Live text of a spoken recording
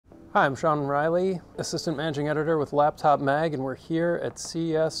Hi, I'm Sean Riley, Assistant Managing Editor with Laptop Mag, and we're here at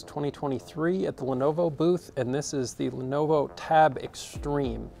CES 2023 at the Lenovo booth, and this is the Lenovo Tab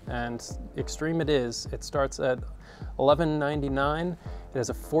Extreme. And Extreme it is. It starts at $1199. It has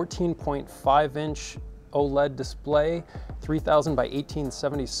a 14.5-inch OLED display, 3000 by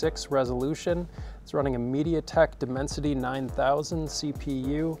 1876 resolution. It's running a MediaTek Dimensity 9000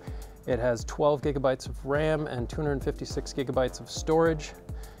 CPU. It has 12 gigabytes of RAM and 256 gigabytes of storage.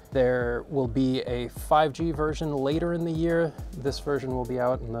 There will be a 5G version later in the year. This version will be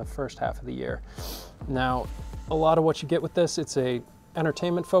out in the first half of the year. Now, a lot of what you get with this, it's a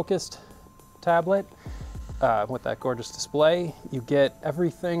entertainment-focused tablet with that gorgeous display. You get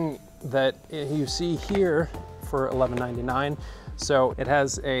everything that you see here for $1199. So it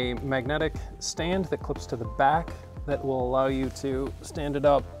has a magnetic stand that clips to the back that will allow you to stand it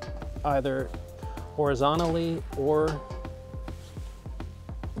up either horizontally or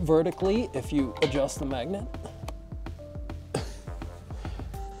vertically if you adjust the magnet.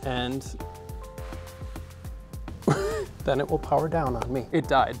 And then it will power down on me. It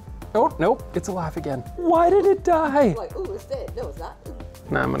died. Oh, nope, it's alive again. Why did it die? Like, oh, it's dead. No, it's not.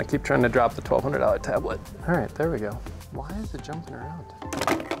 Now I'm gonna keep trying to drop the $1,200 tablet. All right, there we go. Why is it jumping around?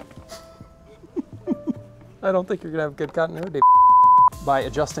 I don't think you're gonna have good continuity. By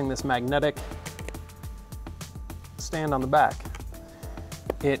adjusting this magnetic stand on the back.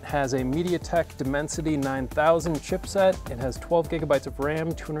 It has a MediaTek Dimensity 9000 chipset. It has 12 gigabytes of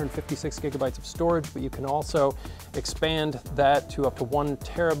RAM, 256 gigabytes of storage, but you can also expand that to up to 1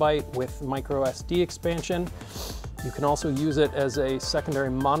 terabyte with micro SD expansion. You can also use it as a secondary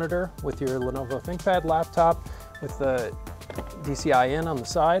monitor with your Lenovo ThinkPad laptop with the DCI in on the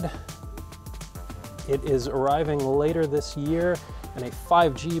side. It is arriving later this year, and a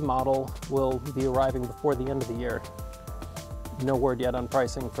 5G model will be arriving before the end of the year. No word yet on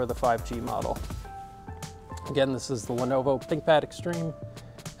pricing for the 5G model. Again, this is the Lenovo ThinkPad Extreme,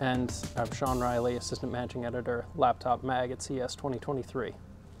 and I'm Sean Riley, Assistant Managing Editor, Laptop Mag at CES 2023.